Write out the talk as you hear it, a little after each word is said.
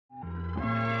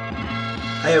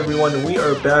Hi everyone, we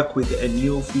are back with a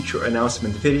new feature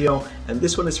announcement video, and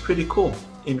this one is pretty cool.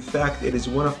 In fact, it is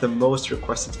one of the most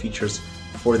requested features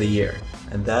for the year,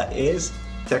 and that is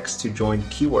text to join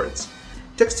keywords.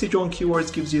 Text to join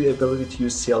keywords gives you the ability to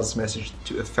use Salesmsg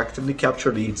to effectively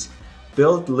capture leads,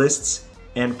 build lists,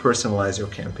 and personalize your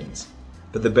campaigns.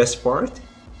 But the best part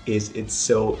is it's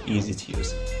so easy to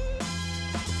use.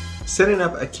 Setting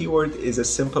up a keyword is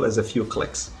as simple as a few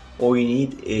clicks. All you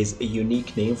need is a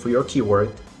unique name for your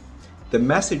keyword, the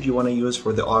message you want to use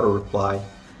for the auto reply,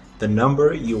 the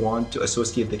number you want to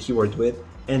associate the keyword with,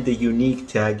 and the unique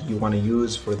tag you want to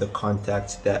use for the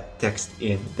contacts that text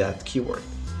in that keyword.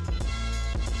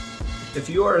 If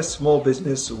you are a small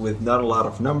business with not a lot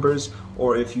of numbers,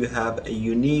 or if you have a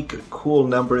unique, cool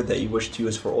number that you wish to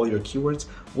use for all your keywords,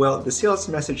 well, the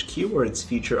Salesmsg Keywords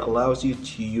feature allows you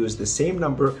to use the same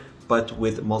number but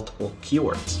with multiple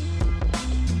keywords.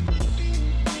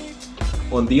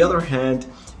 On the other hand,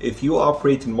 if you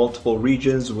operate in multiple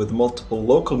regions with multiple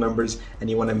local numbers and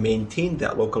you want to maintain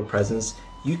that local presence,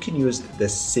 you can use the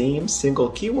same single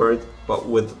keyword but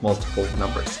with multiple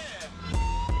numbers.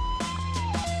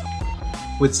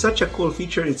 With such a cool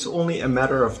feature, it's only a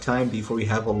matter of time before you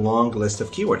have a long list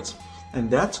of keywords. And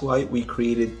that's why we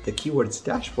created the Keywords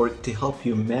dashboard to help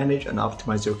you manage and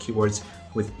optimize your keywords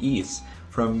with ease.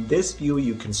 From this view,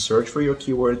 you can search for your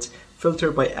keywords,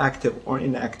 filter by active or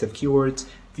inactive keywords,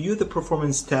 view the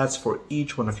performance stats for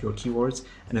each one of your keywords,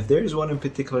 and if there is one in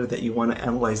particular that you want to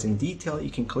analyze in detail,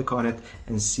 you can click on it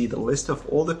and see the list of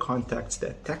all the contacts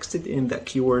that texted in that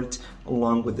keyword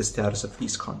along with the status of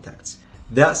these contacts.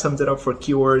 That sums it up for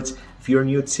keywords. If you're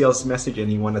new to Salesmsg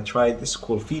and you want to try this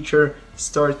cool feature,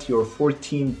 start your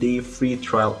 14-day free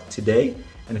trial today.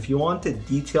 And if you want a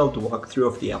detailed walkthrough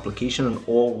of the application and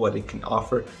all what it can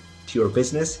offer to your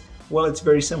business, well, it's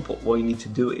very simple. All you need to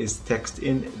do is text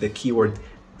in the keyword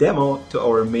demo to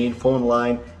our main phone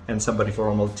line, and somebody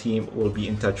from our team will be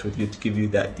in touch with you to give you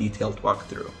that detailed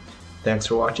walkthrough. Thanks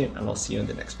for watching, and I'll see you in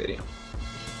the next video.